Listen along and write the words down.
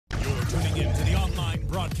into the online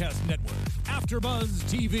broadcast network, AfterBuzz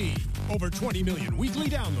TV. Over 20 million weekly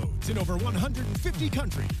downloads in over 150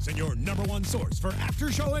 countries, and your number one source for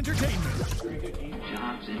after-show entertainment.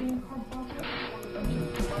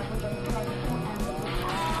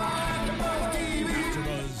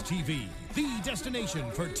 AfterBuzz TV, the destination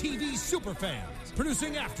for TV superfans.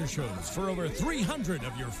 Producing aftershows for over 300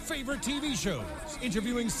 of your favorite TV shows,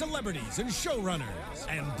 interviewing celebrities and showrunners,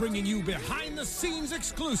 and bringing you behind-the-scenes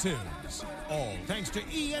exclusives. All thanks to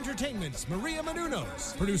E! Entertainment's Maria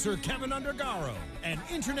Menounos, producer Kevin Undergaro, and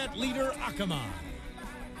internet leader Akamai.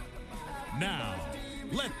 Now,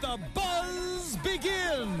 let the buzz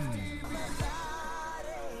begin!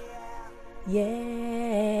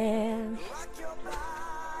 Yeah.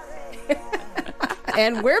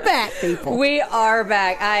 And we're back, people. We are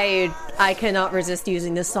back. I cannot resist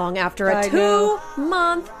using this song after a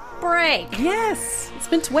 2-month break. Yes, it's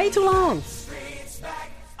been way too long.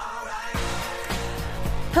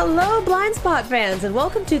 Hello, Blind Spot fans, and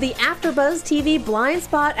welcome to the AfterBuzz TV Blind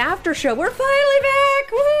Spot After Show. We're finally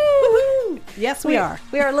back! Woo! Yes, we are.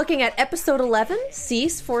 We are looking at episode 11,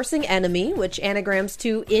 Cease Forcing Enemy, which anagrams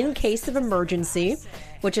to In Case of Emergency,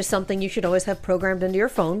 which is something you should always have programmed into your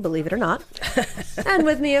phone, believe it or not. And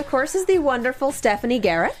with me, of course, is the wonderful Stephanie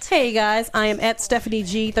Garrett. Hey, guys. I am at Stephanie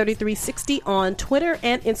G3360 on Twitter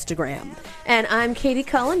and Instagram. And I'm Katie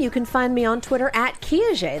Cullen. You can find me on Twitter at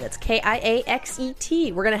Kiaxet. That's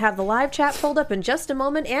Kiaxet. We're going to have the live chat pulled up in just a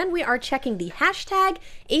moment, and we are checking the hashtag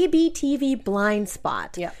ABTV Blind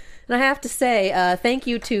Spot. Yeah. And I have to say, thank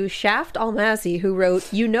you to Shaft Almazi, who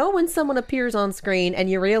wrote, "You know when someone appears on screen and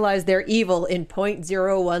you realize they're evil in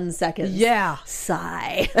 0.01 seconds." Yeah.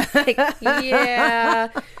 Sigh. Like, yeah.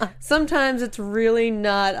 Sometimes it's really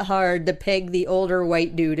not hard to peg the older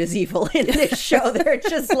white dude as evil in this show. They're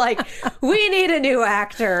just like, we need a new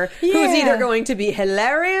actor who's either going to be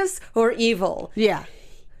hilarious or evil. Yeah.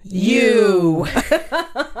 You.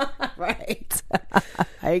 Right.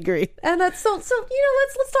 I agree. And that's so let's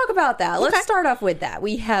talk about that. Okay. Let's start off with that.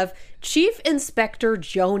 We have Chief Inspector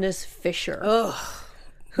Jonas Fisher,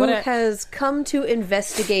 who has come to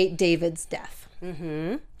investigate David's death.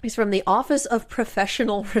 Mm-hmm. He's from the Office of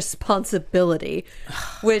Professional Responsibility,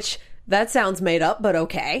 which that sounds made up, but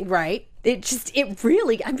okay. Right. It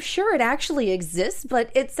really, I'm sure it actually exists, but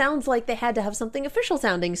it sounds like they had to have something official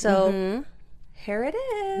sounding. So here it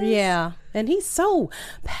is. Yeah. And he's so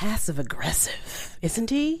passive aggressive, isn't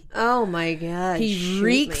he? Oh my God. He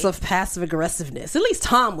reeks of passive aggressiveness. At least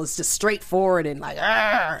Tom was just straightforward and like,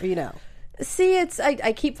 you know. See,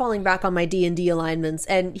 I keep falling back on my D&D alignments,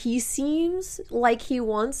 and he seems like he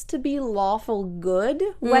wants to be lawful good.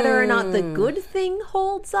 Whether or not the good thing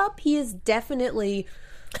holds up, he is definitely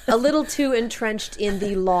a little too entrenched in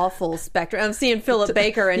the lawful spectrum. I'm seeing Philip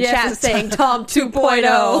Baker in chat saying Tom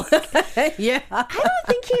 2.0. Yeah. I don't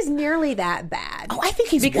think he's nearly that bad. Oh, I think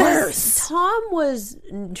he's worse. Tom was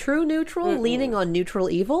true neutral, leaning on neutral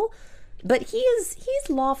evil. But he's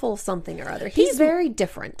lawful something or other. He's very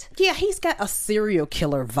different. Yeah, he's got a serial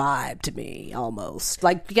killer vibe to me, almost.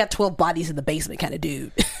 Like, you got 12 bodies in the basement kind of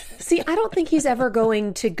dude. See, I don't think he's ever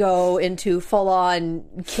going to go into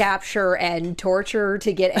full-on capture and torture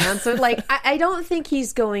to get answered. Like, I don't think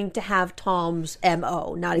he's going to have Tom's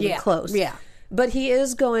M.O., not even close. Yeah. But he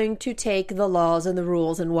is going to take the laws and the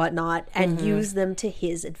rules and whatnot and use them to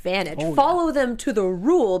his advantage. Follow them to the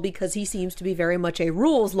rule, because he seems to be very much a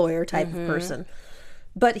rules lawyer type of person.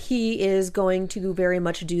 But he is going to very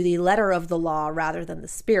much do the letter of the law rather than the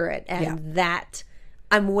spirit. And that,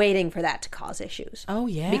 I'm waiting for that to cause issues. Oh,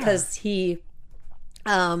 yeah. Because he,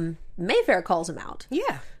 Mayfair calls him out.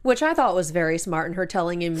 Yeah. Which I thought was very smart in her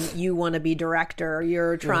telling him, you want to be director,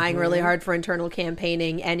 you're trying really hard for internal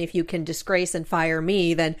campaigning, and if you can disgrace and fire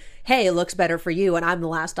me, then, hey, it looks better for you, and I'm the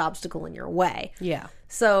last obstacle in your way. Yeah.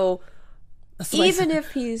 So, even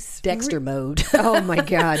if he's... Dexter mode. Oh, my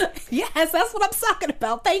God. Yes, that's what I'm talking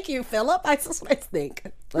about. Thank you, Philip. That's what I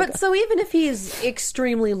think. But so even if he's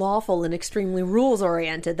extremely lawful and extremely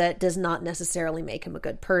rules-oriented, that does not necessarily make him a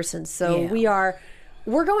good person. So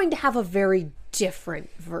we're going to have a very different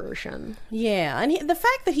version. Yeah, and the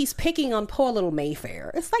fact that he's picking on poor little Mayfair,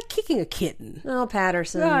 it's like kicking a kitten. Oh,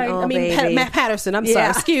 Patterson. Right. Oh, I mean, baby. Matt Patterson, I'm sorry.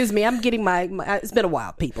 Excuse me, I'm getting my it's been a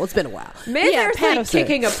while, people. It's been a while. Mayfair's like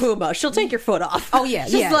kicking a puma. She'll take your foot off. Oh, yeah,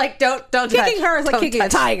 She's like, don't kicking touch. her is like Don't kicking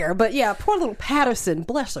touch. a tiger. But yeah, poor little Patterson,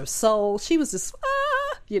 bless her soul. She was just,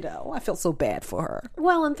 I felt so bad for her.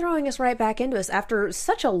 Well, and throwing us right back into us after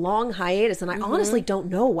such a long hiatus, and I honestly don't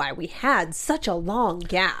know why we had such a long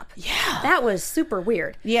gap. Yeah. That was super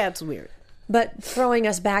weird. Yeah, it's weird. But throwing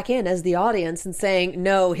us back in as the audience and saying,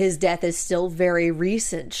 no, his death is still very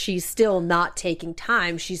recent. She's still not taking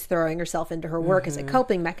time. She's throwing herself into her work as a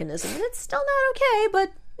coping mechanism. And it's still not okay,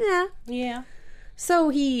 but yeah. Yeah. So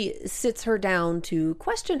he sits her down to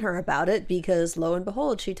question her about it because, lo and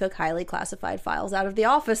behold, she took highly classified files out of the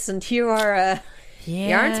office, and you aren't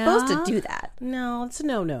supposed to do that. No, it's a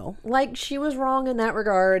no-no. Like, she was wrong in that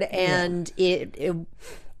regard, and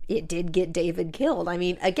it did get David killed. I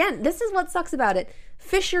mean, again, this is what sucks about it.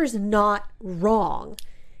 Fisher's not wrong.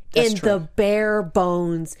 That's in true. the bare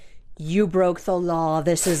bones, you broke the law,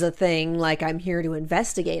 this is a thing, like, I'm here to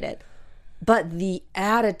investigate it. But the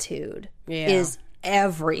attitude is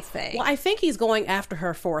everything. Well, I think he's going after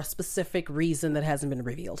her for a specific reason that hasn't been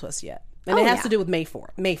revealed to us yet. And it has to do with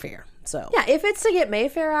Mayfair. So yeah, if it's to get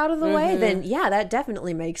Mayfair out of the way, then yeah, that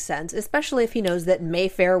definitely makes sense. Especially if he knows that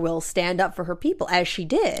Mayfair will stand up for her people, as she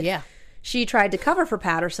did. Yeah. She tried to cover for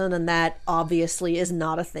Patterson, and that obviously is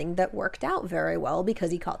not a thing that worked out very well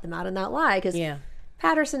because he caught them out in that lie. Because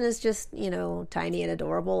Patterson is just, tiny and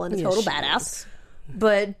adorable and a total badass.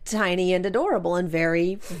 But tiny and adorable and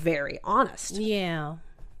very, very honest. Yeah.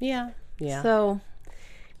 So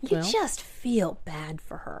you just feel bad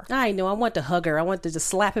for her. I know. I want to hug her. I want to just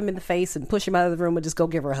slap him in the face and push him out of the room and just go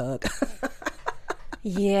give her a hug.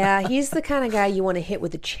 Yeah, he's the kind of guy you want to hit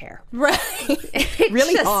with a chair. Right.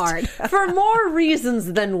 Really hard. For more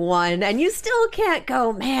reasons than one. And you still can't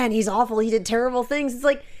go, man, he's awful. He did terrible things. It's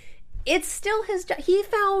like, it's still his job. He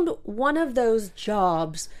found one of those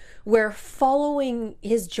jobs where following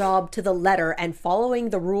his job to the letter and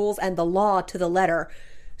following the rules and the law to the letter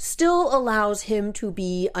still allows him to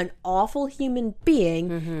be an awful human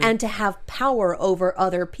being and to have power over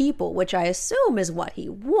other people, which I assume is what he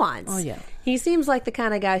wants. Oh, yeah. He seems like the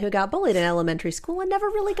kind of guy who got bullied in elementary school and never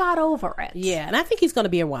really got over it. Yeah, and I think he's going to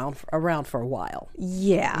be around for a while.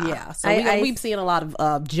 Yeah. Yeah, so we've seen a lot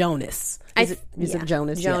of Jonas. Is it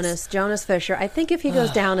Jonas? Jonas Fisher. I think if he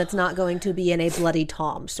goes down, it's not going to be in a Bloody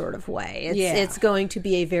Tom sort of way. It's going to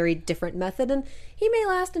be a very different method, and he may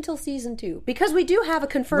last until season 2 because we do have a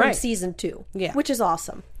confirmed season 2, which is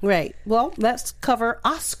awesome. Right. Well, let's cover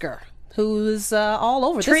Oscar, who's all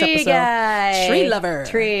over Tree this episode. guy. Tree lover.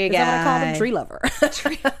 Tree Is that what I call guy. him? Tree lover.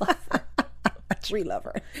 Tree lover. Tree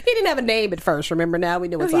lover. He didn't have a name at first. Remember? Now we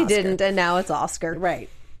know it's Oscar. He didn't, and now it's Oscar. Right.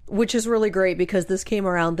 Which is really great because this came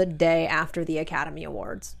around the day after the Academy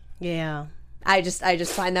Awards. Yeah. I just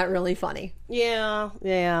find that really funny. Yeah.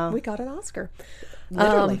 We got an Oscar.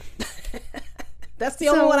 Literally. That's the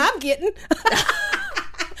only one I'm getting.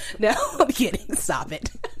 No, I'm kidding. Stop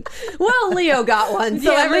it. Well, Leo got one,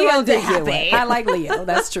 so everyone's Leo did get happy. one. I like Leo.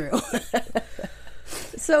 That's true.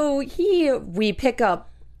 So we pick up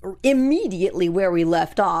immediately where we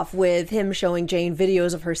left off with him showing Jane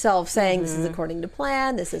videos of herself saying this is according to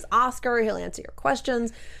plan, this is Oscar, he'll answer your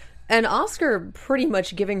questions, and Oscar pretty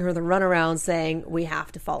much giving her the runaround saying we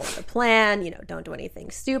have to follow the plan, don't do anything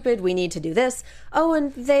stupid, we need to do this,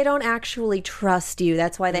 and they don't actually trust you,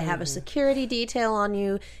 that's why they have a security detail on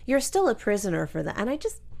you, you're still a prisoner for that. And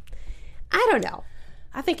I don't know,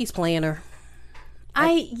 I think he's playing her.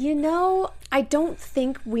 I don't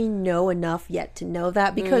think we know enough yet to know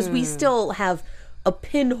that because we still have a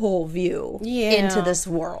pinhole view into this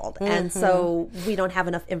world. And so we don't have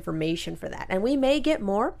enough information for that. And we may get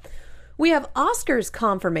more. We have Oscar's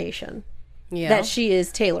confirmation that she is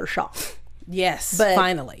Taylor Shaw. Yes, But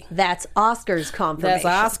finally. That's Oscar's confirmation.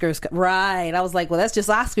 That's Oscar's. Right. I was like, well, that's just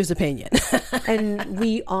Oscar's opinion. And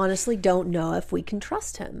we honestly don't know if we can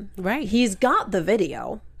trust him. Right. He's got the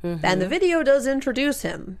video. And the video does introduce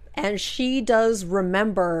him. And she does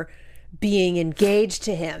remember being engaged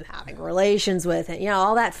to him, having relations with him,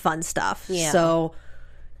 all that fun stuff. Yeah. So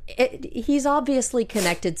he's obviously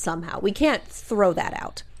connected somehow. We can't throw that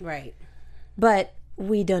out. Right. But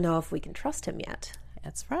we don't know if we can trust him yet.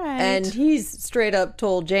 That's right. And he's straight up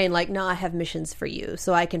told Jane, like, no, I have missions for you.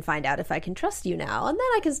 So I can find out if I can trust you now. And then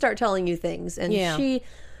I can start telling you things. And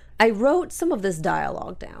I wrote some of this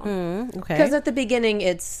dialogue down. Okay. Because at the beginning,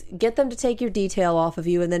 it's get them to take your detail off of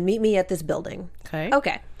you and then meet me at this building.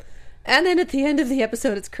 Okay. And then at the end of the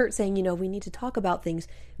episode, it's Kurt saying, we need to talk about things.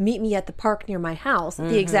 Meet me at the park near my house at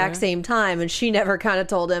the exact same time. And she never kind of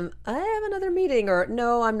told him, I have another meeting, or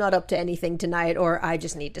no, I'm not up to anything tonight, or I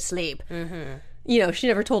just need to sleep. She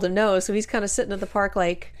never told him no. So he's kind of sitting at the park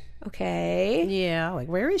like, okay. Yeah. Like,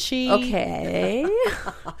 where is she? Okay.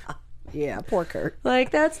 Yeah, poor Kurt.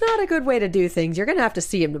 Like, that's not a good way to do things. You're going to have to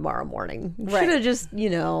see him tomorrow morning. Should have just,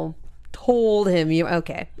 told him.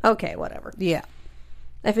 Okay, whatever. Yeah.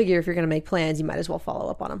 I figure if you're going to make plans, you might as well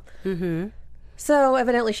follow up on them. So,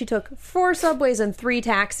 evidently, she took 4 subways and 3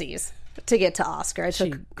 taxis to get to Oscar. I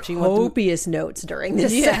took she wanted to- copious notes during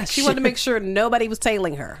this Yeah, section. she wanted to make sure nobody was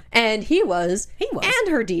tailing her. And he was. He was.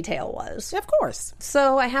 And her detail was. Of course.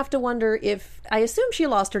 So I have to wonder if... I assume she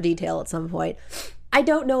lost her detail at some point. I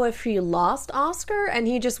don't know if she lost Oscar and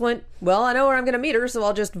he just went, well, I know where I'm going to meet her, so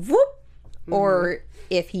I'll just whoop. Or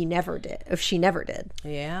if he never did. If she never did.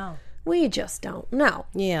 Yeah. We just don't know.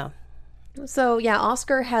 Yeah. So, yeah,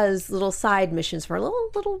 Oscar has little side missions for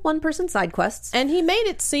little one-person side quests. And he made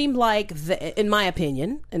it seem like, in my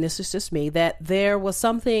opinion, and this is just me, that there was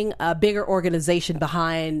something, a bigger organization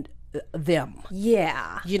behind them.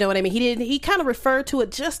 Yeah. You know what I mean? He kind of referred to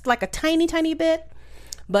it just like a tiny, tiny bit,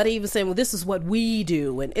 but he was saying, well, this is what we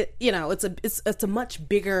do. And, it's a much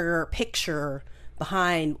bigger picture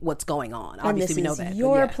behind what's going on. And Obviously, this we know is that.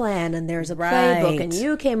 your plan, and there's a playbook, and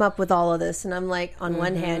you came up with all of this. And I'm like, on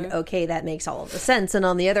one hand, okay, that makes all of the sense. And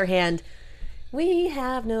on the other hand, we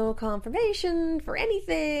have no confirmation for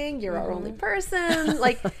anything. You're our only person.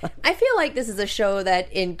 Like, I feel like this is a show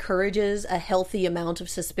that encourages a healthy amount of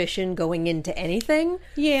suspicion going into anything.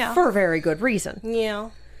 Yeah. For a very good reason.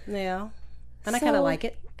 Yeah. And I kind of like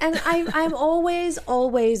it. And I'm always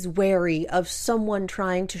wary of someone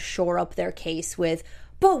trying to shore up their case with,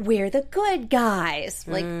 but we're the good guys.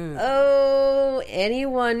 Like, oh,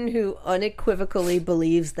 anyone who unequivocally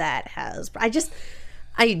believes that has...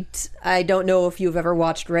 I don't know if you've ever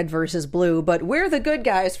watched Red versus Blue, but We're the Good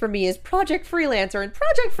Guys for me is Project Freelancer. And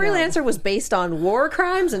Project Freelancer was based on war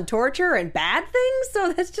crimes and torture and bad things.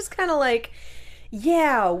 So that's just kind of like...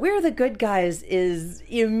 Yeah, We're the Good Guys is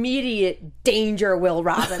immediate danger Will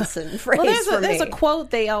Robinson phrase Well, for me. there's a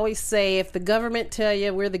quote they always say, if the government tell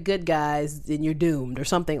you we're the good guys, then you're doomed, or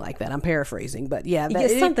something like that. I'm paraphrasing, but yeah.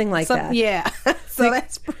 Something like that. Yeah. So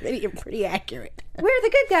that's pretty accurate. We're the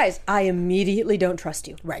good guys. I immediately don't trust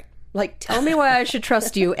you. Right. Like, tell me why I should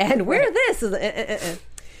trust you, and we're this.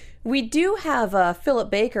 We do have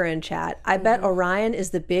Philip Baker in chat. I bet Orion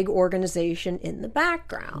is the big organization in the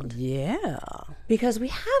background. Yeah. Because we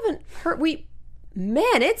haven't heard...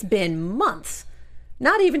 Man, it's been months.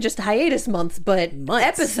 Not even just hiatus months, but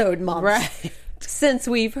episode months. Right. Since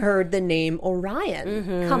we've heard the name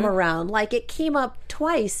Orion come around. Like, it came up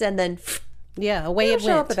twice, and then... Yeah, away it It'll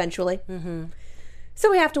show went. up eventually.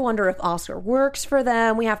 So we have to wonder if Oscar works for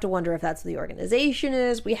them. We have to wonder if that's what the organization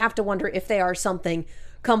is. We have to wonder if they are something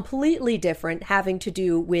completely different having to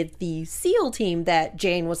do with the SEAL team that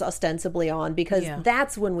Jane was ostensibly on, because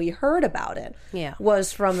that's when we heard about it. Yeah.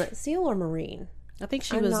 Was from SEAL or Marine? I think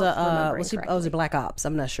she I'm was not remembering was it Black Ops?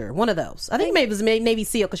 I'm not sure. One of those. I think maybe it was Navy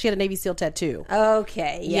SEAL, because she had a Navy SEAL tattoo.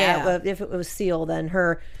 Okay, Yeah. But if it was SEAL, then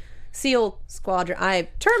her SEAL squadron...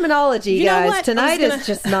 terminology, You know guys. what? Tonight is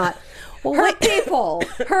just not... Her people,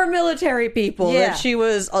 her military people that she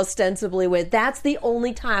was ostensibly with. That's the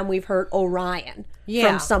only time we've heard Orion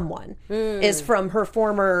from someone. Is from her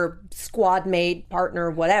former squad mate,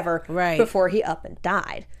 partner, whatever, before he up and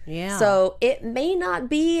died. Yeah. So it may not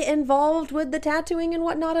be involved with the tattooing and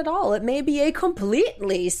whatnot at all. It may be a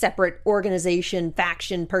completely separate organization,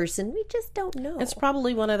 faction person. We just don't know. It's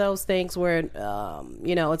probably one of those things where,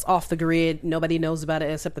 it's off the grid. Nobody knows about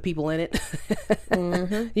it except the people in it.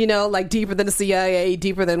 Like deeper than the CIA,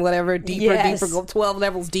 deeper than whatever, deeper, 12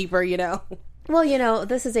 levels deeper, Well,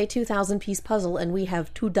 this is a 2,000-piece puzzle, and we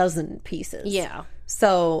have 24 pieces. Yeah.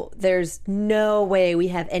 So there's no way we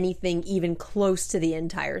have anything even close to the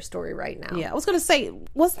entire story right now. Yeah, I was going to say,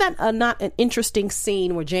 was that not an interesting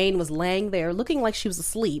scene where Jane was laying there looking like she was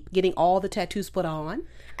asleep, getting all the tattoos put on?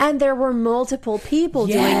 And there were multiple people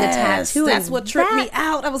doing the tattooing. That's what tripped me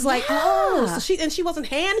out. I was like, so she wasn't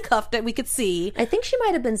handcuffed that we could see. I think she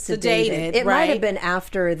might have been sedated. It might have been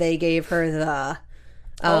after they gave her the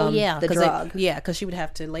the drug. Because she would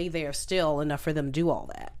have to lay there still enough for them to do all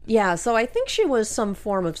that. Yeah, so I think she was some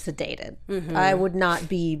form of sedated. I would not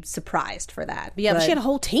be surprised for that. But she had a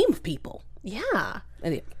whole team of people. Yeah.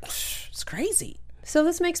 And it's crazy. So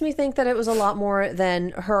this makes me think that it was a lot more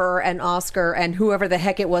than her and Oscar and whoever the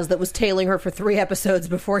heck it was that was tailing her for 3 episodes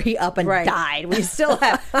before he up and died. We still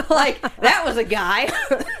have, that was a guy.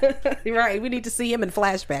 Right. We need to see him in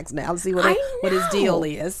flashbacks now to see what his deal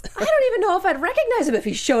is. I don't even know if I'd recognize him if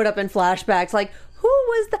he showed up in flashbacks. Like, who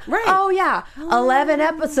was the... Right. Oh, yeah. 11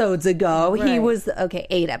 episodes ago. He was...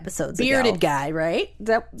 8 episodes ago. Bearded guy, right?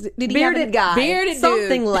 Bearded guy. Bearded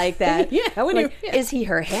something dude. like that. Yeah. Is he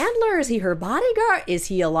her handler? Is he her bodyguard? Is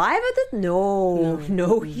he alive at this?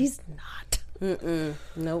 No, he's not.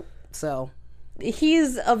 Nope. So...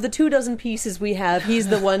 He's, of the 24 pieces we have, he's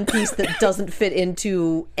the one piece that doesn't fit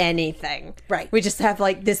into anything. Right. We just have,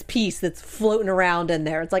 this piece that's floating around in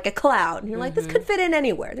there. It's like a cloud. And you're like, this could fit in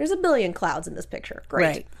anywhere. There's a billion clouds in this picture. Great.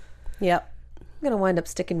 Right. Yep. going to wind up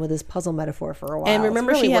sticking with his puzzle metaphor for a while. And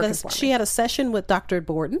remember, really she had a session with Dr.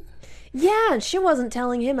 Borden. Yeah, and she wasn't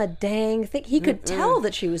telling him a dang thing. He could tell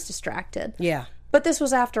that she was distracted. Yeah. But this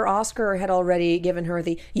was after Oscar had already given her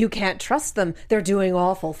the, you can't trust them. They're doing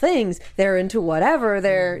awful things. They're into whatever.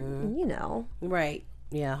 They're, you know. Right.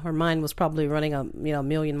 Yeah. Her mind was probably running a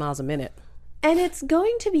million miles a minute. And it's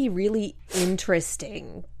going to be really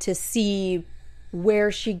interesting to see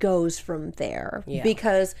where she goes from there. Yeah.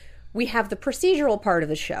 Because we have the procedural part of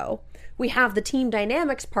the show. We have the team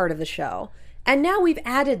dynamics part of the show. And now we've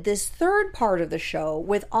added this third part of the show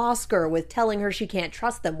with Oscar, with telling her she can't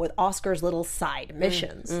trust them, with Oscar's little side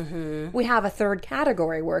missions. We have a third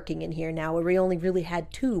category working in here now where we only really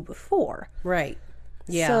had 2 before. Right.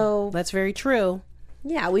 Yeah. So, that's very true.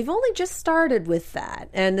 Yeah, we've only just started with that.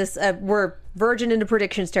 And this we're virgin into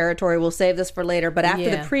predictions territory. We'll save this for later. But after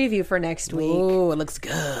the preview for next week. Oh, it looks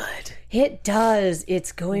good. It does.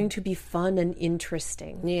 It's going to be fun and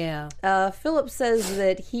interesting. Yeah. Philip says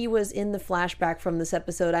that he was in the flashback from this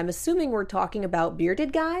episode. I'm assuming we're talking about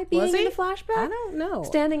Bearded Guy being in the flashback? I don't know.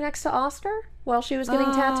 Standing next to Oscar while she was getting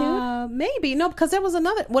tattooed? Maybe. No, because there was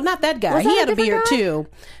another... Well, not that guy. Was that He had a a beard, different guy? too.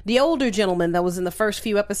 The older gentleman that was in the first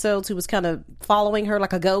few episodes who was kind of following her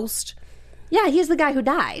like a ghost. Yeah, he's the guy who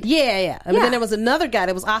died. Yeah. And then there was another guy.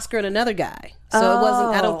 There was Oscar and another guy. So it wasn't...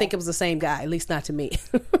 I don't think it was the same guy. At least not to me.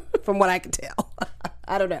 From what I can tell.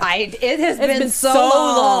 I don't know. It has been so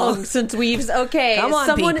long since we've... Okay, Come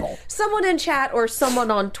on, people. Someone in chat or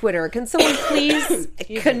someone on Twitter, can someone please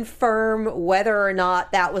confirm whether or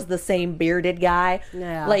not that was the same bearded guy?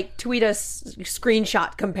 Yeah. Like, tweet us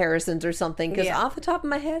screenshot comparisons or something, because Yeah. off the top of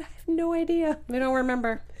my head, I have no idea. We don't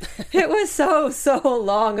remember. It was so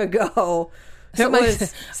long ago. It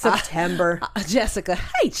was September. Jessica.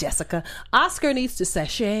 Hey, Jessica. Oscar needs to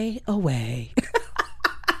sashay away.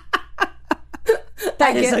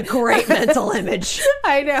 That is a great mental image.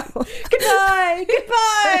 I know. Goodbye.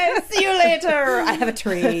 See you later. I have a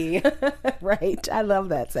tree. Right. I love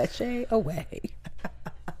that. Sashay away.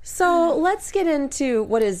 So let's get into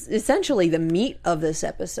what is essentially the meat of this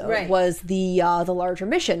episode. Right. Was the larger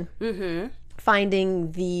mission. Mm-hmm.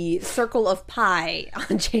 Finding the circle of pie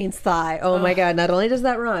on Jane's thigh. Oh my God! Not only does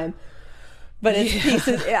that rhyme, but it's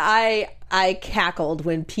pieces. I cackled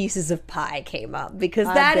when pieces of pie came up because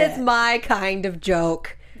that is my kind of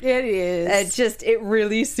joke. It is. It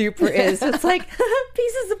really super is. It's like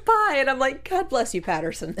pieces of pie, and I'm like, God bless you,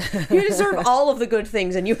 Patterson. You deserve all of the good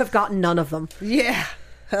things, and you have gotten none of them. Yeah.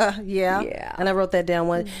 Yeah. And I wrote that down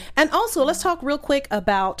one. And also, let's talk real quick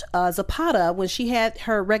about Zapata when she had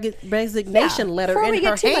her resignation letter Before in we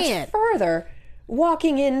her get too hand. much further,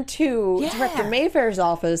 walking into Director Mayfair's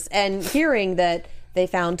office and hearing that they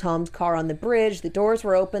found Tom's car on the bridge, the doors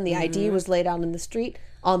were open, the ID was laid out in the street,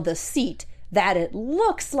 on the seat, that it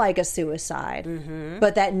looks like a suicide,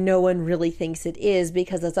 but that no one really thinks it is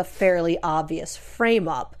because it's a fairly obvious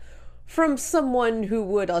frame-up from someone who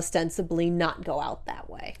would ostensibly not go out that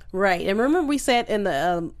way. Right. And remember we said in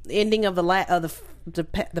the ending of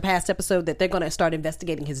the past episode that they're going to start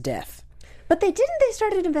investigating his death. But they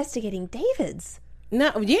started investigating David's.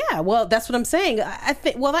 No, yeah. Well, that's what I'm saying. I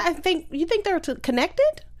think you think they're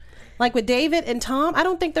connected? Like with David and Tom, I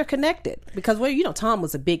don't think they're connected because Tom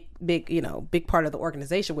was a big part of the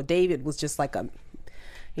organization. Where David was just like a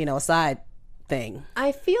side thing.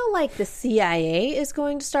 I feel like the CIA is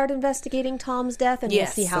going to start investigating Tom's death, and we'll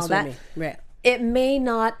see how that. Right. It may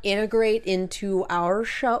not integrate into our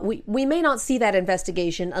show. We may not see that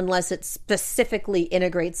investigation unless it specifically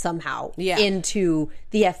integrates somehow into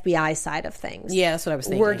the FBI side of things. Yeah, that's what I was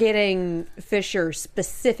thinking. We're getting Fisher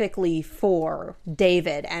specifically for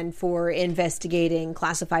David and for investigating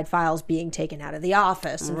classified files being taken out of the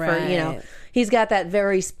office. And for, he's got that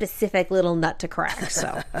very specific little nut to crack.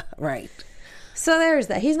 So Right. So there's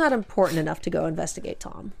that. He's not important enough to go investigate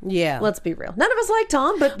Tom. Yeah. Let's be real. None of us like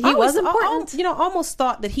Tom, but he was important. Almost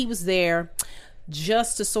thought that he was there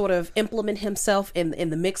just to sort of implement himself in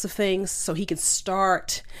the mix of things so he could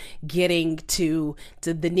start getting to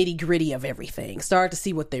the nitty gritty of everything, start to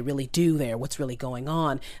see what they really do there, what's really going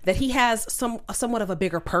on, that he has somewhat of a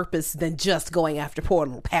bigger purpose than just going after poor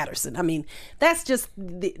little Patterson. I mean, that's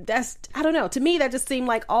I don't know. To me, that just seemed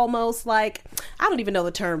like almost like, I don't even know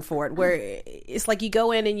the term for it, where it's like you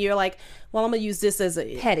go in and you're like, well, I'm going to use this as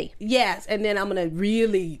a... Petty. Yes, and then I'm going to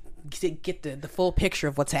really get the full picture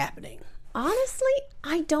of what's happening. Honestly,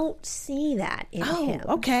 I don't see that in him.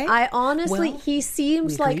 Okay. He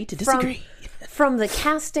seems like to disagree. From the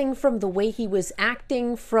casting, from the way he was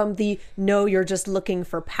acting, from the no, you're just looking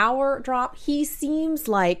for power drop, he seems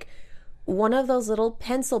like one of those little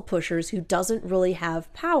pencil pushers who doesn't really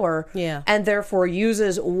have power, Yeah. and therefore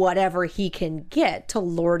uses whatever he can get to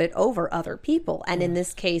lord it over other people. And in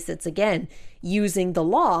this case, it's again using the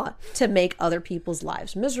law to make other people's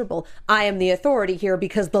lives miserable. I am the authority here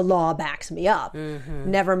because the law backs me up.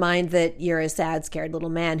 Never mind that you're a sad, scared little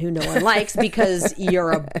man who no one likes because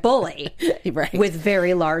you're a bully Right. with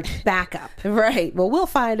very large backup. Right. Well, we'll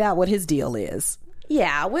find out what his deal is.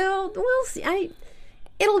 Yeah, we'll see.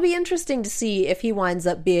 It'll be interesting to see if he winds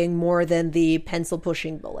up being more than the pencil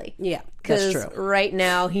pushing bully. Yeah, that's Because true. right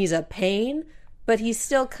now he's a pain, but he's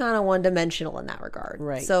still kind of one dimensional in that regard.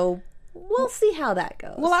 Right. So we'll see how that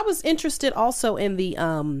goes. Well, I was interested also in the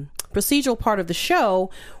procedural part of the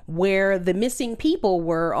show where the missing people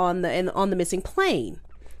were on the missing plane.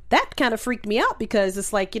 That kind of freaked me out because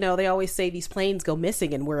it's like, they always say these planes go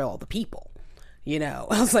missing and where are all the people? I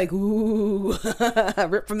was like, ooh,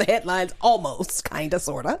 ripped from the headlines, almost, kind of,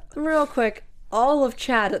 sort of. Real quick, all of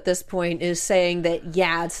chat at this point is saying that,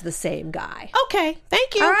 yeah, it's the same guy. Okay,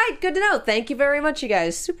 thank you. All right, good to know. Thank you very much, you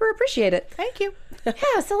guys. Super appreciate it. Thank you.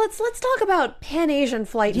 Yeah, so let's talk about Pan Asian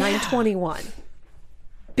Flight 921.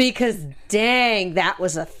 Because dang, that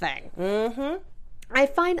was a thing. Mm-hmm.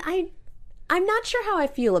 I'm not sure how I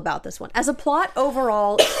feel about this one. As a plot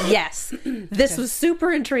overall, yes. This was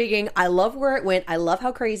super intriguing. I love where it went. I love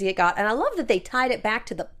how crazy it got. And I love that they tied it back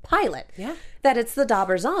to the pilot. Yeah. That it's the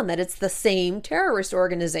Dabarzan, that it's the same terrorist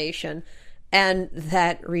organization, and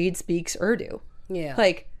that Reed speaks Urdu. Yeah.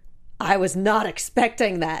 Like, I was not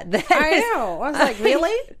expecting that. I know. I was like,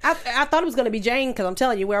 really? I thought it was going to be Jane because I'm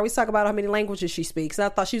telling you, we always talk about how many languages she speaks. And I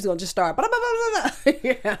thought she was going to just start. Blah, blah, blah,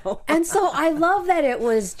 blah, blah. And so I love that it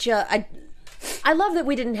was just... I love that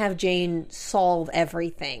we didn't have Jane solve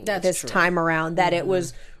everything this time around, that it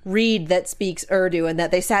was Reed that speaks Urdu and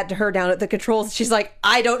that they sat her down at the controls. She's like,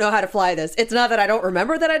 I don't know how to fly this. It's not that I don't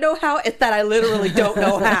remember that I know how, it's that I literally don't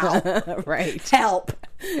know how. Right. Help.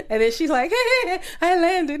 And then she's like, hey, I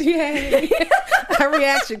landed, yay. Her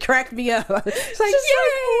reaction cracked me up. It's like,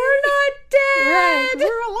 we're not dead. Right,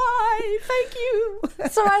 we're alive. Thank you.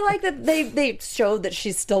 So I like that they showed that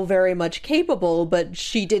she's still very much capable, but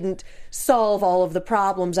she didn't solve all of the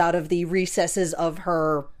problems out of the recesses of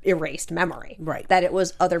her erased memory. Right. That it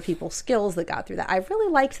was other people's skills that got through that. I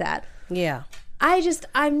really liked that. Yeah.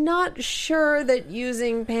 I'm not sure that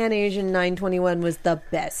using Pan Asian 921 was the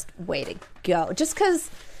best way to go. Just because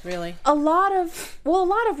really a lot of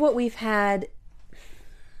what we've had.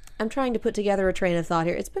 I'm trying to put together a train of thought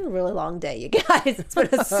here. It's been a really long day, you guys. It's been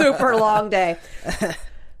a super long day.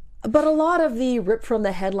 But a lot of the rip from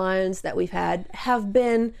the headlines that we've had have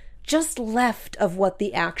been just left of what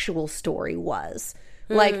the actual story was.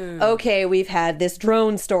 Like, okay, we've had this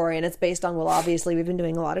drone story and it's based on, well, obviously we've been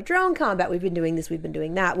doing a lot of drone combat. We've been doing this, we've been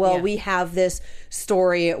doing that. Well, we have this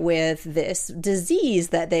story with this disease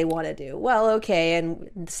that they want to do. Well, okay,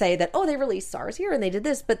 and say that, oh, they released SARS here and they did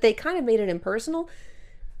this, but they kind of made it impersonal.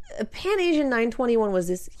 Pan Asian 921 was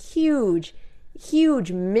this huge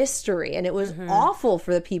mystery, and it was awful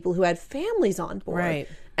for the people who had families on board. Right.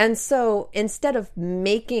 And so instead of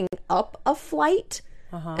making up a flight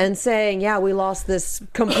and saying, yeah, we lost this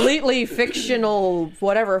completely fictional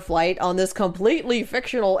whatever flight on this completely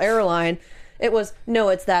fictional airline, it was, no,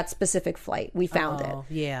 it's that specific flight. We found it.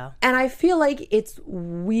 Yeah. And I feel like it's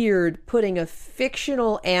weird putting a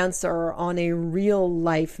fictional answer on a real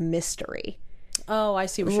life mystery. Oh, I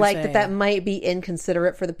see what you're saying. Like that might be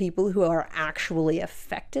inconsiderate for the people who are actually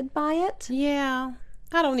affected by it. Yeah.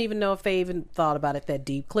 I don't even know if they even thought about it that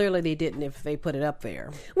deep. Clearly they didn't if they put it up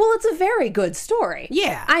there. Well, it's a very good story.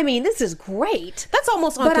 Yeah. I mean, this is great. That's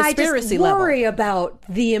almost on conspiracy level. But I just worry about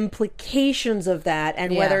the implications of that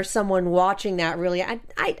and whether someone watching that really... I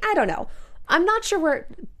don't know. I'm not sure where...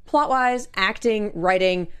 Plot-wise, acting,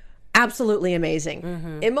 writing, absolutely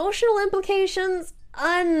amazing. Emotional implications...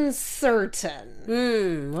 uncertain.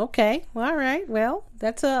 Okay. All right. Well,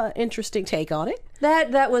 that's a interesting take on it.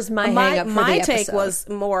 That was my hang up for my the episode. take was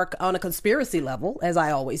more on a conspiracy level, as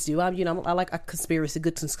I always do. I like a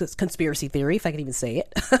good conspiracy theory, if I can even say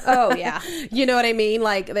it. Oh yeah. You know what I mean?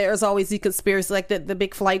 Like there's always the conspiracy, like the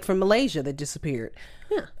big flight from Malaysia that disappeared.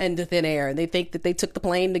 Yeah. Into thin air, and they think that they took the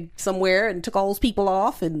plane to somewhere and took all those people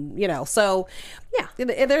off, and so yeah,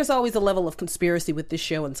 there's always a level of conspiracy with this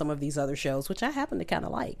show and some of these other shows, which I happen to kind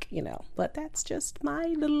of like, but that's just my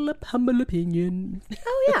little humble opinion.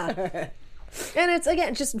 Oh yeah. And it's,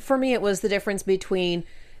 again, just for me, it was the difference between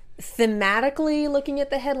thematically looking at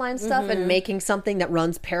the headline stuff and making something that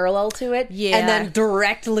runs parallel to it, and then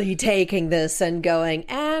directly taking this and going,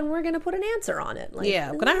 and we're going to put an answer on it. Like,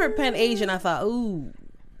 when I heard Pan Asian, I thought, ooh,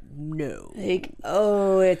 no. Like,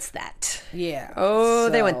 oh, it's that. Yeah. Oh,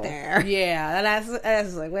 they went there. Yeah. And I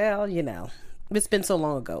was like, well, it's been so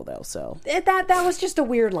long ago though. So That was just a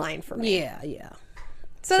weird line for me. yeah.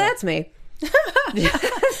 So that's me.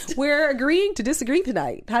 We're agreeing to disagree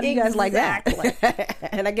tonight. How do you guys like that?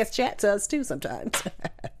 And I guess chat does too sometimes.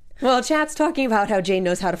 Well, chat's talking about how Jane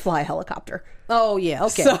knows how to fly a helicopter. Oh, yeah.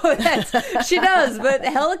 Okay. So she does, but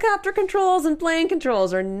helicopter controls and plane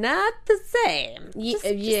controls are not the same.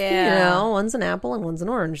 Yeah. One's an apple and one's an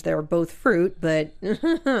orange. They're both fruit, but...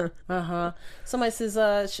 Somebody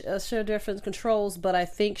says, sure different controls, but I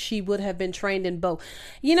think she would have been trained in both.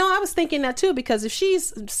 I was thinking that too, because if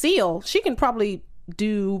she's SEAL, she can probably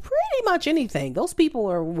do pretty much anything. Those people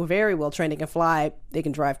were very well trained. They can fly, they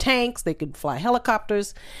can drive tanks, they can fly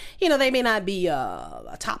helicopters. They may not be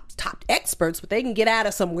top experts, but they can get out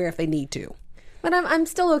of somewhere if they need to. But I'm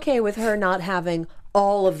still okay with her not having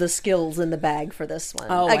all of the skills in the bag for this one.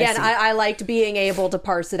 Oh, again, I liked being able to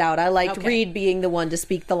parse it out. I liked Reed being the one to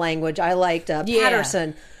speak the language. I liked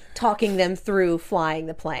Patterson talking them through flying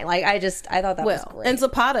the plane. I thought that was great. And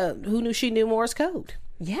Zapata, who knew she knew Morse code?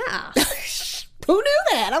 Yeah. Who knew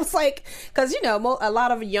that? I was like, because a lot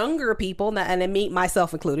of younger people, and me,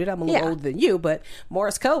 myself included, I'm a little older than you, but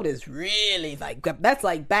Morse code is really that's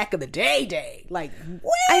like back of the day. Like,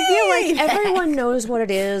 I feel like everyone knows what it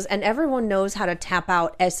is, and everyone knows how to tap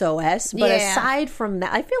out SOS. But aside from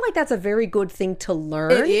that, I feel like that's a very good thing to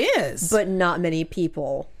learn. It is, but not many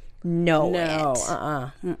people know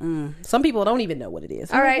it. Some people don't even know what it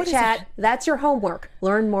is. All right, chat. That's your homework.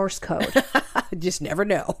 Learn Morse code. Just never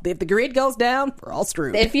know. If the grid goes down, we're all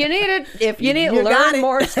screwed. If you need it, learn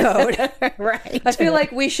Morse code. Right. I feel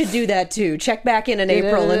like we should do that too. Check back in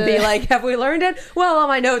April and be like, have we learned it? Well, all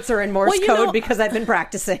my notes are in Morse code because I've been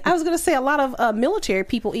practicing. I was going to say a lot of military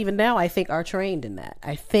people, even now, I think, are trained in that.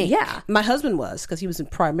 I think. Yeah. My husband was, because he was in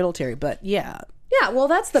prior military, but yeah. Yeah, well,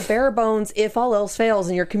 that's the bare bones. If all else fails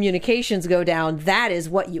and your communications go down, that is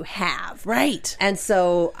what you have. Right. And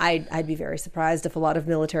so I'd be very surprised if a lot of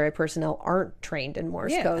military personnel aren't trained in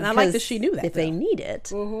Morse code. And I like that she knew that. If they need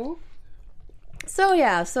it. Mm-hmm.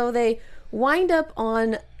 So they wind up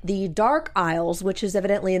on the Dark Isles, which is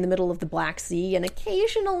evidently in the middle of the Black Sea, and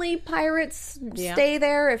occasionally pirates stay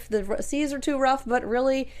there if the seas are too rough, but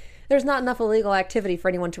really... there's not enough illegal activity for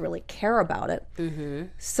anyone to really care about it. Mm-hmm.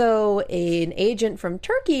 So an agent from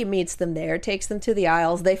Turkey meets them there, takes them to the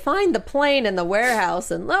Isles. They find the plane in the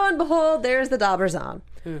warehouse, and lo and behold, there's the Dabrazan,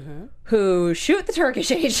 who shoot the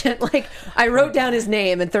Turkish agent. I wrote down his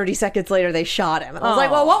name, and 30 seconds later, they shot him. And I was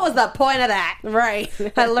like, well, what was the point of that? Right.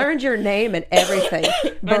 I learned your name and everything.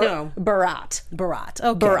 I know. Barat.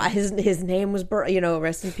 Okay. Barat. His name was Barat.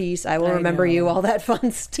 Rest in peace. I will remember you. All that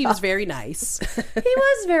fun stuff. He was very nice. He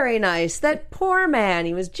was very nice. That poor man.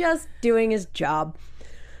 He was just doing his job.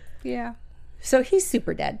 Yeah. So he's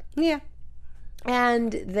super dead. Yeah.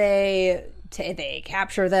 And they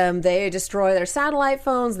capture them. They destroy their satellite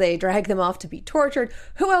phones. They drag them off to be tortured.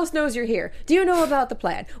 Who else knows you're here? Do you know about the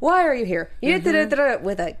plan? Why are you here?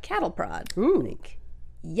 With a cattle prod. Ooh.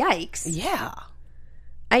 Yikes. Yeah.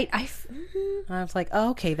 I was like,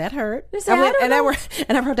 oh, okay, that hurt.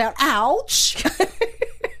 I wrote down, ouch.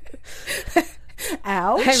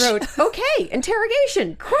 Ouch. I wrote, okay,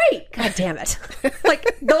 interrogation. Great. God damn it.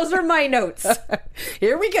 Those are my notes.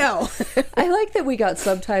 Here we go. I like that we got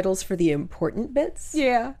subtitles for the important bits.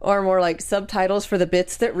 Yeah. Or more like subtitles for the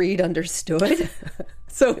bits that Reed understood.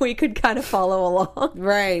 So we could kind of follow along.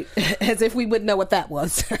 Right. As if we would know what that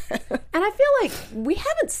was. And I feel like we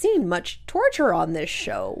haven't seen much torture on this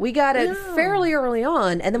show. We got it fairly early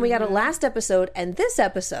on, and then we got it last episode and this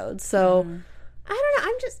episode. So... I don't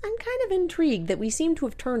know. I'm kind of intrigued that we seem to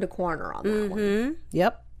have turned a corner on that one.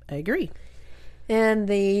 Yep, I agree. And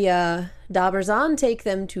the Dabrazan take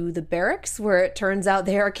them to the barracks, where it turns out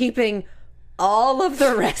they are keeping all of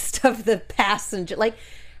the rest of the passenger. What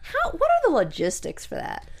are the logistics for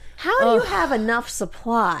that? How do you have enough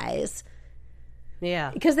supplies?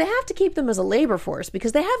 Yeah. Because they have to keep them as a labor force,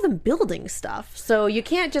 because they have them building stuff. So you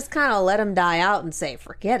can't just kind of let them die out and say,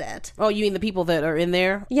 forget it. Oh, you mean the people that are in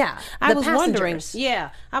there? Yeah. I was wondering.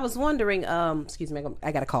 Yeah. I was wondering, excuse me,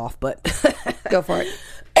 I got a cough, but. Go for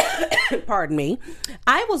it. Pardon me.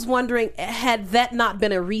 I was wondering, had that not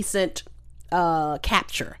been a recent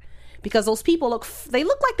capture? Because those people look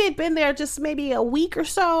like they'd been there just maybe a week or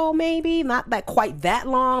so, maybe not that quite that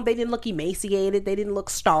long. They didn't look emaciated. They didn't look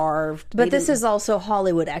starved. But this is also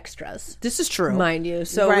Hollywood extras. This is true, mind you.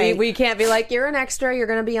 So we can't be like, you're an extra. You're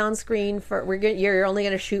going to be on screen you're only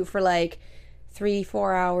going to shoot for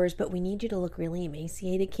 3-4 hours, but we need you to look really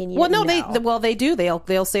emaciated. Can you? Well, no. They do.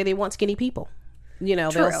 They'll say they want skinny people.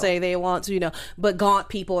 They'll say they want to, but gaunt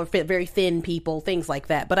people or very thin people, things like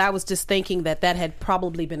that. But I was just thinking that had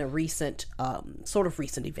probably been a recent,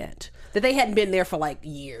 recent event, that they hadn't been there for like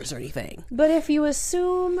years or anything. But if you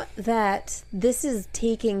assume that this is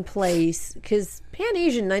taking place, because Pan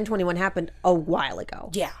Asian 921 happened a while ago.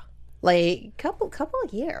 Yeah. Like couple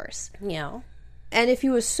of years. Yeah. And if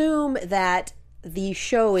you assume that the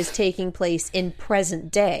show is taking place in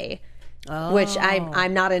present day, which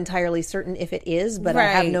I'm not entirely certain if it is, but I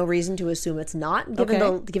have no reason to assume it's not,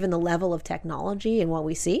 given the level of technology and what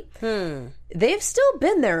we see. They've still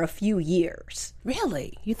been there a few years.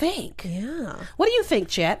 Really? You think? Yeah. What do you think,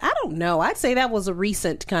 Chet? I don't know. I'd say that was a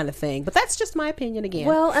recent kind of thing, but that's just my opinion again.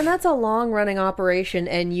 Well, and that's a long-running operation,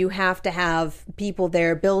 and you have to have people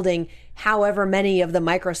there building however many of the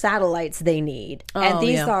microsatellites they need. And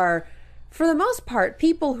these are, for the most part,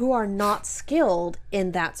 people who are not skilled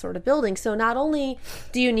in that sort of building. So not only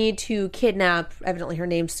do you need to kidnap, evidently her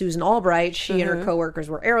name's Susan Albright, she and her coworkers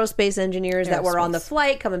were aerospace engineers that were on the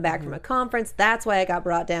flight coming back from a conference. That's why it got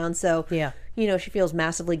brought down. So, she feels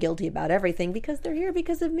massively guilty about everything because they're here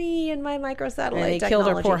because of me and my microsatellite and they technology.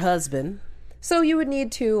 killed her poor husband. So you would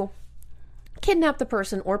need to kidnap the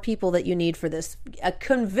person or people that you need for this,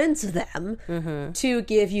 convince them to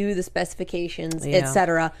give you the specifications,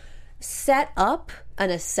 etc., set up an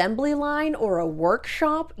assembly line or a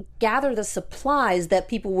workshop, gather the supplies that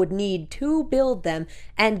people would need to build them,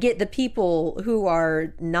 and get the people who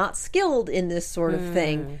are not skilled in this sort of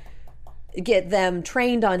thing, get them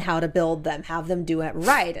trained on how to build them, have them do it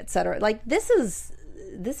right, etc. Like, this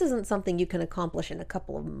isn't something you can accomplish in a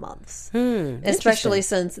couple of months. Especially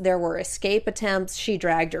since there were escape attempts. She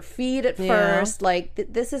dragged her feet at first. Like,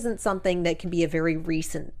 this isn't something that can be a very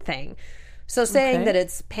recent thing. So saying that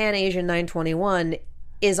it's Pan Asian 921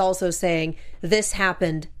 is also saying this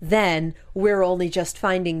happened then, we're only just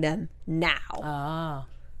finding them now.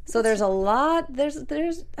 So there's a lot,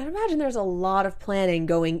 I imagine there's a lot of planning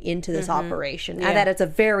going into this operation, and that it's a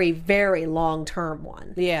very, very long-term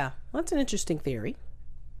one. Yeah. That's an interesting theory.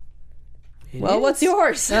 What's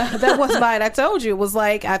yours? That was mine. I told you. It was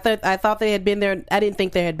like, I thought they had been there. I didn't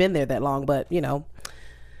think they had been there that long, but,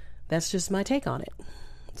 that's just my take on it.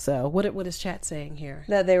 So what is chat saying here?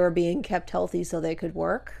 That they were being kept healthy so they could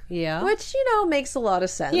work. Yeah. Which, makes a lot of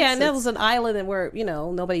sense. Yeah, and that was an island where,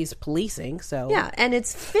 nobody's policing, so. Yeah, and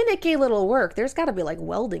it's finicky little work. There's got to be, like,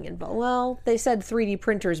 welding involved. Well, they said 3D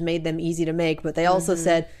printers made them easy to make, but they also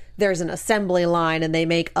said there's an assembly line and they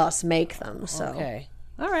make us make them, so. Okay.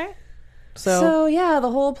 All right. So, yeah, the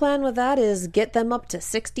whole plan with that is get them up to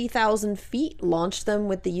 60,000 feet, launch them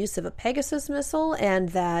with the use of a Pegasus missile, and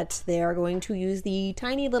that they are going to use the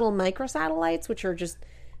tiny little microsatellites, which are just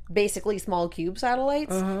basically small cube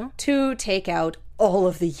satellites, to take out all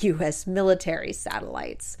of the U.S. military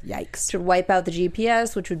satellites. Yikes. To wipe out the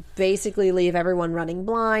GPS, which would basically leave everyone running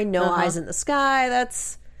blind, no eyes in the sky.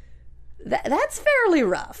 That's fairly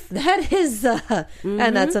rough. That is,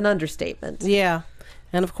 and that's an understatement. Yeah.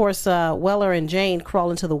 And, of course, Weller and Jane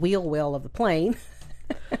crawl into the wheel well of the plane.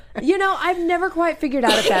 I've never quite figured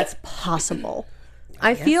out if that's possible.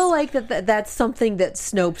 I feel like that's something that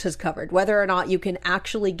Snopes has covered, whether or not you can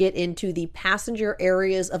actually get into the passenger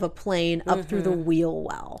areas of a plane up through the wheel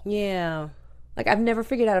well. Yeah. Like, I've never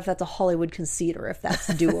figured out if that's a Hollywood conceit or if that's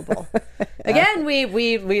doable. Again, we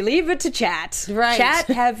leave it to chat. Right. Chat,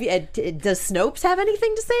 does Snopes have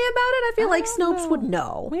anything to say about it? I feel like Snopes would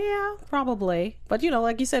know. Yeah, probably. But,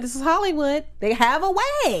 like you said, this is Hollywood. They have a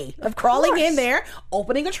way of crawling in there,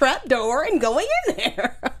 opening a trap door, and going in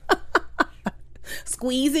there.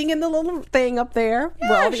 Squeezing in the little thing up there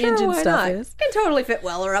where all the engine stuff is. Can totally fit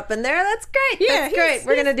Weller up in there. That's great. Yeah, that's great.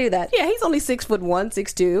 We're going to do that. Yeah, he's only 6'1",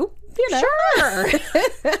 6'2". Sure.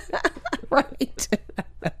 Right.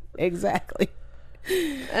 Exactly.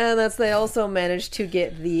 And they also managed to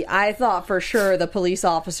get I thought for sure the police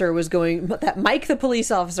officer was that Mike the police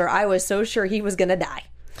officer, I was so sure he was going to die.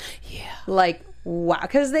 Yeah. Like, wow.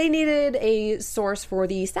 Because they needed a source for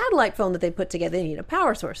the satellite phone that they put together. They need a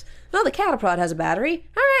power source. Well, the cattle prod has a battery.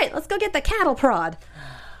 All right, let's go get the cattle prod.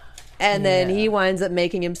 And then he winds up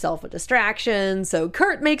making himself a distraction. So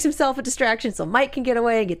Kurt makes himself a distraction so Mike can get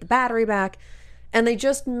away and get the battery back. And they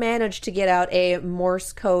just managed to get out a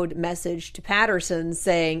Morse code message to Patterson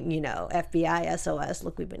saying, FBI SOS,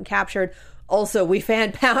 look, we've been captured. Also, we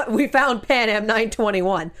found Pan Am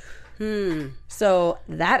 921. So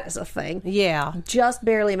that is a thing. Yeah. Just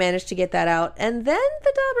barely managed to get that out. And then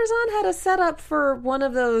the Dabrazon had a setup for one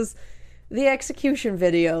of the execution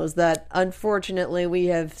videos that unfortunately we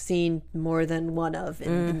have seen more than one of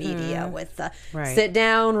in the media with sit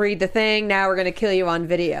down, read the thing, now we're going to kill you on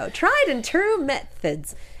video. Tried and true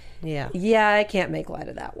methods. Yeah. Yeah, I can't make light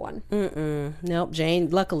of that one. Nope.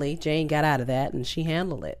 Luckily, Jane got out of that and she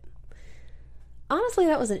handled it. Honestly,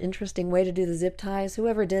 that was an interesting way to do the zip ties.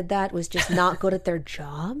 Whoever did that was just not good at their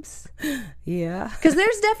jobs. Yeah. Because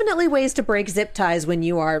there's definitely ways to break zip ties when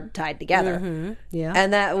you are tied together. Yeah.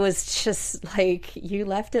 And that was just like, you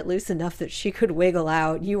left it loose enough that she could wiggle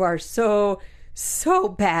out. You are so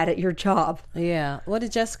bad at your job. Yeah. What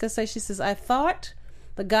did Jessica say? She says, I thought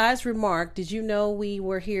the guy's remark, did you know we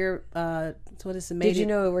were here? What is it? Did you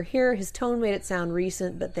know we were here? His tone made it sound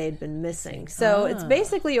recent, but they'd been missing. So it's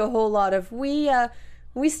basically a whole lot of, we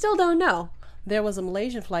still don't know. There was a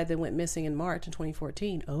Malaysian flight that went missing in March in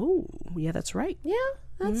 2014. Oh, yeah, that's right. Yeah,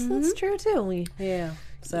 that's true too.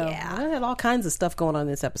 So I had all kinds of stuff going on in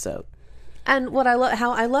this episode. And what I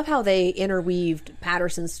love how they interweaved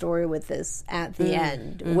Patterson's story with this at the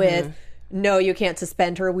end with, no, you can't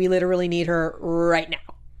suspend her. We literally need her right now.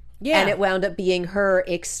 Yeah. And it wound up being her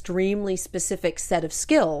extremely specific set of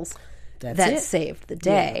skills that saved the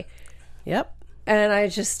day. Yeah. Yep. And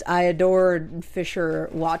I adored Fisher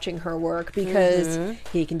watching her work because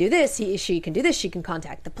he can do this, she can do this, she can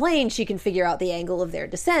contact the plane, she can figure out the angle of their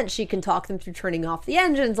descent, she can talk them through turning off the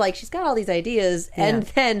engines. Like, she's got all these ideas, and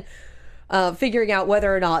then figuring out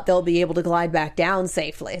whether or not they'll be able to glide back down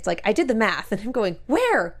safely. It's like, I did the math, and I'm going,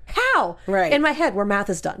 where? How? Right. In my head, where math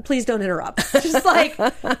is done. Please don't interrupt. Just like,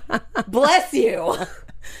 bless you.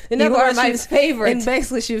 You are my favorite. And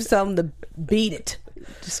basically, she was telling them to beat it.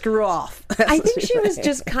 To screw off. I think she was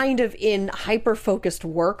just kind of in hyper-focused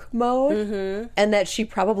work mode, and that she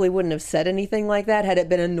probably wouldn't have said anything like that had it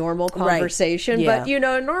been a normal conversation. Right. Yeah.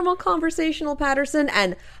 But, normal conversational Patterson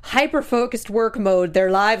and hyper-focused work mode,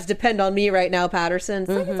 their lives depend on me right now, Patterson.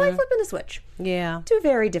 It's like flipping a switch. Yeah. Two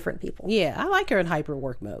very different people. Yeah, I like her in hyper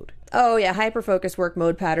work mode. Oh, yeah, hyper-focused work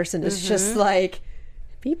mode Patterson is just like,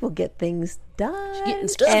 people get things done. She's getting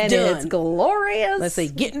stuff and done. It's glorious. Let's say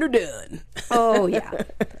getting her done. Oh, yeah.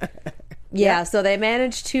 Yeah, so they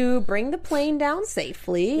managed to bring the plane down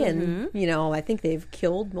safely, and, I think they've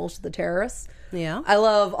killed most of the terrorists. Yeah. I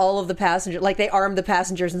love all of the passengers. Like, they armed the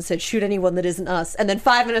passengers and said, shoot anyone that isn't us. And then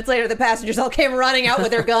 5 minutes later, the passengers all came running out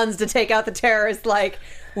with their guns to take out the terrorists. Like,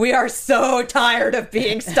 we are so tired of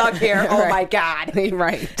being stuck here. Oh, my God.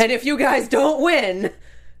 Right. And if you guys don't win,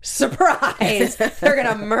 surprise, they're going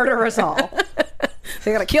to murder us all.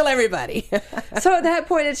 They're going to kill everybody. So at that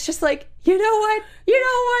point, it's just like, you know what?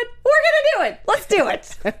 We're going to do it. Let's do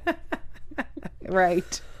it.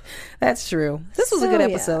 Right. That's true. This was a good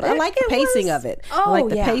episode. I like the pacing of it. I like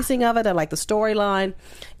the pacing of it. I like the storyline.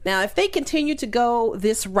 Now, if they continue to go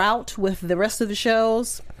this route with the rest of the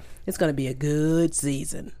shows, it's going to be a good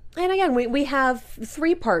season. And again, we have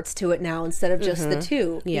 3 parts to it now instead of just the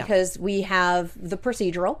 2. Yeah. Because we have the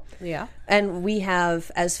procedural. Yeah. And we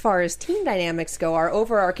have, as far as team dynamics go, our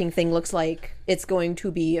overarching thing looks like it's going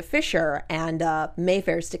to be Fisher and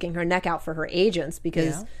Mayfair sticking her neck out for her agents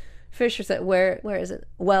because Fisher said, where is it?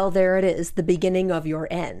 Well, there it is, the beginning of your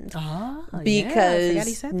end. Oh, because I forgot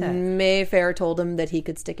he said that. Mayfair told him that he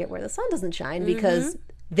could stick it where the sun doesn't shine because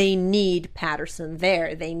they need Patterson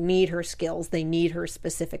there. They need her skills. They need her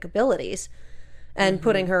specific abilities. And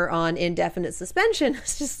putting her on indefinite suspension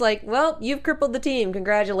is just like, well, you've crippled the team.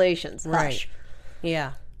 Congratulations. Hush. Right.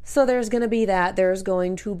 Yeah. So there's going to be that. There's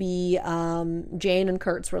going to be Jane and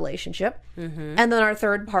Kurt's relationship. And then our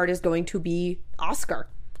third part is going to be Oscar.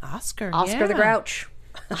 Oscar The Grouch.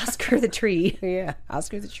 Oscar the Tree. Yeah.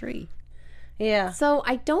 Oscar the Tree. Yeah. So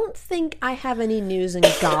I don't think I have any news and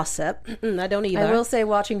gossip. I don't either. I will say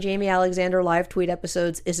watching Jamie Alexander live tweet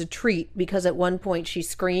episodes is a treat because at one point she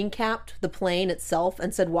screen capped the plane itself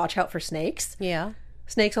and said, watch out for snakes. Yeah.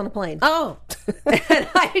 Snakes on the plane. Oh. And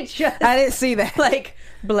I didn't see that. Like,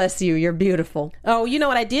 bless you, you're beautiful. Oh, you know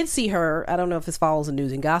what? I did see her. I don't know if this follows in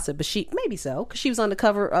news and gossip, but maybe so, because she was on the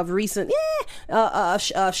cover of recent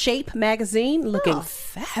Shape magazine, looking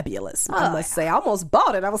fabulous. I must say, I almost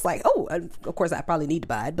bought it. I was like, oh, of course I probably need to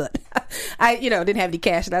buy it, but I, didn't have any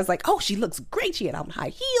cash, and I was like, oh, she looks great. She had on high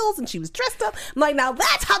heels, and she was dressed up. I'm like, now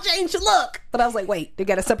that's how Jane should look. But I was like, wait, they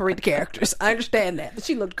got to separate the characters. I understand that, but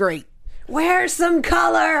she looked great. Where's some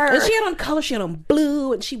color? And she had on color, she had on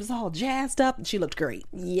blue, and she was all jazzed up, and she looked great.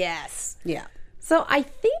 Yes. Yeah. So I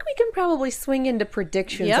think we can probably swing into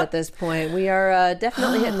predictions at this point. We are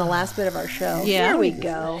definitely hitting the last bit of our show. Yeah. Here we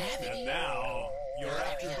go. And now, your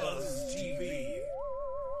AfterBuzz TV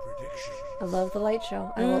prediction. I love the Late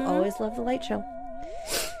Show. I will always love the Late Show.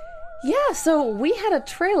 Yeah, so we had a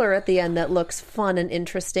trailer at the end that looks fun and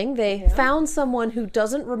interesting. They found someone who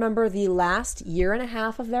doesn't remember the last year and a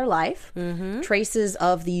half of their life. Traces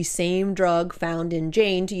of the same drug found in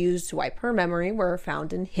Jane to use to wipe her memory were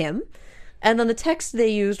found in him. And then the text they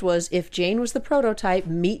used was, if Jane was the prototype,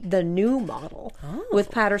 meet the new model, with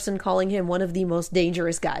Patterson calling him one of the most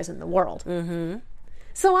dangerous guys in the world. Mm-hmm.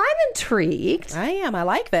 So I'm intrigued. I am. I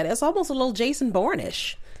like that. It's almost a little Jason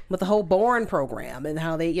Bourne-ish with the whole Bourne program and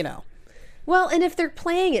how they, Well, and if they're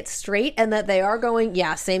playing it straight and that they are going,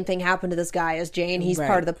 yeah, same thing happened to this guy as Jane, he's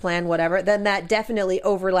part of the plan, whatever, then that definitely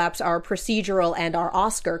overlaps our procedural and our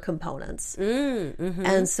Oscar components. Mm-hmm.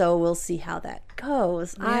 And so we'll see how that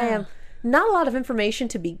goes. Yeah. I am not a lot of information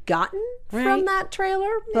to be gotten from that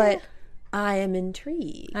trailer, but I am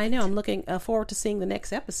intrigued. I know. I'm looking forward to seeing the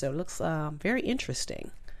next episode. It looks very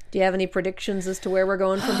interesting. Do you have any predictions as to where we're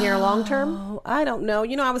going from here long term? Oh, I don't know.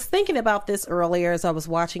 I was thinking about this earlier as I was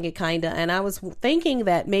watching it, and I was thinking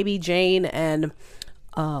that maybe Jane and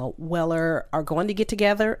Weller are going to get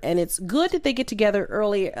together, and it's good that they get together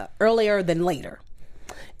earlier than later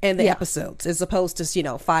in the episodes, as opposed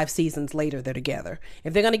to 5 seasons later they're together.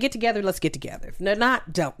 If they're going to get together, let's get together. If they're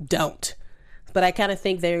not, don't. But I kind of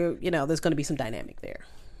think there's going to be some dynamic there.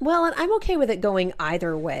 Well, and I'm okay with it going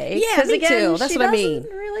either way. Yeah, me too. That's what I mean. She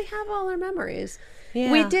doesn't really have all her memories.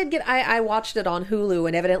 Yeah. We did get... I watched it on Hulu,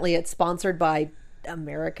 and evidently it's sponsored by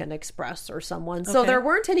American Express or someone. So there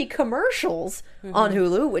weren't any commercials on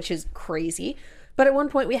Hulu, which is crazy. But at one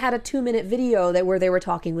point, we had a 2-minute video where they were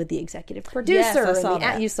talking with the executive producer. Yes, I saw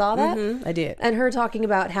that. You saw that? Mm-hmm, I did. And her talking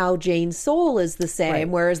about how Jane's soul is the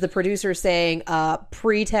same, whereas the producer saying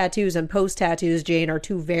pre-tattoos and post-tattoos, Jane are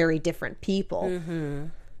two very different people. Mm-hmm.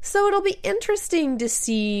 So it'll be interesting to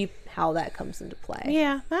see how that comes into play.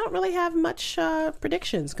 Yeah, I don't really have much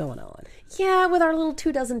predictions going on. Yeah, with our little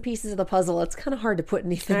 24 pieces of the puzzle, it's kind of hard to put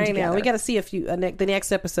anything together. I know. We got to see the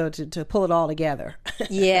next episode to pull it all together.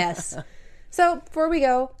 Yes. So before we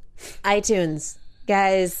go, iTunes.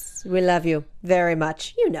 Guys, we love you very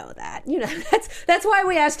much. You know that. That's why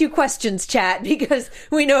we ask you questions, chat, because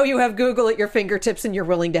we know you have Google at your fingertips and you're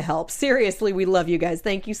willing to help. Seriously, we love you guys.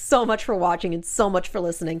 Thank you so much for watching and so much for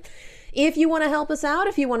listening. If you want to help us out,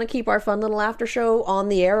 if you want to keep our fun little after show on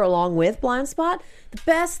the air along with Blind Spot, the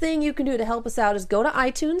best thing you can do to help us out is go to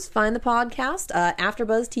iTunes, find the podcast,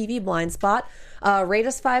 AfterBuzz TV Blind Spot, rate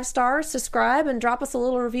us 5 stars, subscribe, and drop us a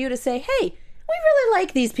little review to say, hey, we really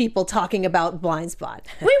like these people talking about Blind Spot.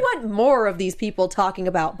 We want more of these people talking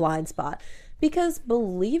about Blind Spot. Because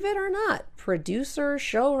believe it or not, producers,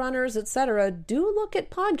 showrunners, etc. do look at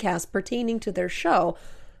podcasts pertaining to their show.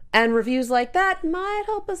 And reviews like that might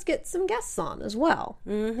help us get some guests on as well.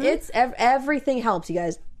 Mm-hmm. It's everything helps, you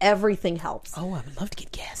guys. Everything helps. Oh, I would love to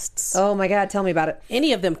get guests. Oh my God, tell me about it.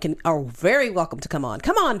 Any of them are very welcome to come on.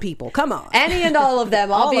 Come on, people. Come on. Any and all of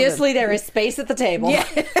them. Obviously, there is space at the table. Yeah.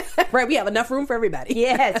 Right, we have enough room for everybody.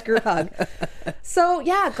 Yes, group hug. So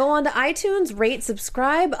yeah, go on to iTunes, rate,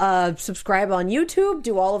 subscribe on YouTube,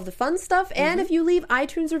 do all of the fun stuff. And if you leave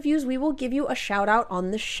iTunes reviews, we will give you a shout out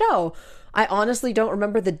on the show. I honestly don't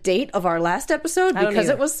remember the date of our last episode because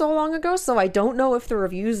it was so long ago, so I don't know if the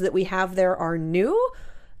reviews that we have there are new.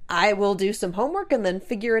 I will do some homework and then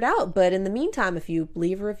figure it out. But in the meantime, if you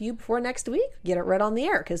leave a review before next week, get it read on the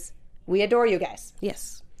air because we adore you guys.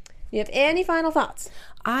 Yes. You have any final thoughts?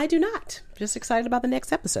 I do not. Just excited about the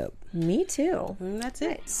next episode. Me too. That's it.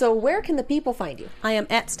 Right. So where can the people find you? I am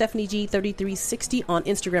at Stephanie G3360 on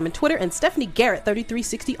Instagram and Twitter, and Stephanie Garrett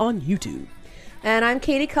 3360 on YouTube. And I'm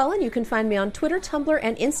Katie Cullen. You can find me on Twitter, Tumblr,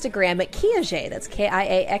 and Instagram at Kiaxet. That's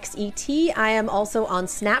Kiaxet. I am also on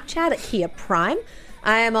Snapchat at Kia Prime.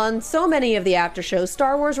 I am on so many of the after shows.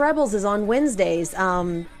 Star Wars Rebels is on Wednesdays.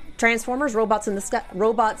 Transformers, Robots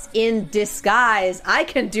in Disguise. I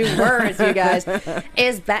can do words, you guys.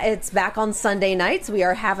 It's back on Sunday nights. We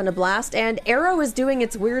are having a blast. And Arrow is doing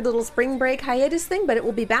its weird little spring break hiatus thing, but it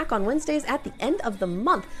will be back on Wednesdays at the end of the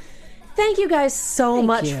month. Thank you guys so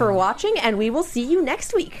much for watching, and we will see you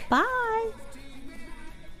next week. Bye.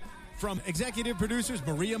 From executive producers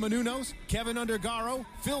Maria Menounos, Kevin Undergaro,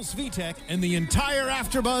 Phil Svitek, and the entire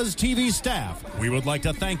AfterBuzz TV staff, we would like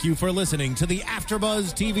to thank you for listening to the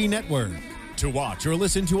AfterBuzz TV network. To watch or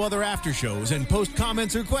listen to other after shows and post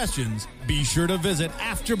comments or questions, be sure to visit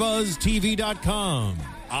AfterBuzzTV.com.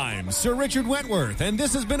 I'm Sir Richard Wentworth, and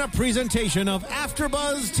this has been a presentation of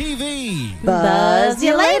AfterBuzz TV. Buzz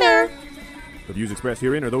you later. The views expressed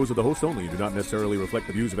herein are those of the hosts only and do not necessarily reflect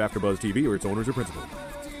the views of AfterBuzz TV or its owners or principals.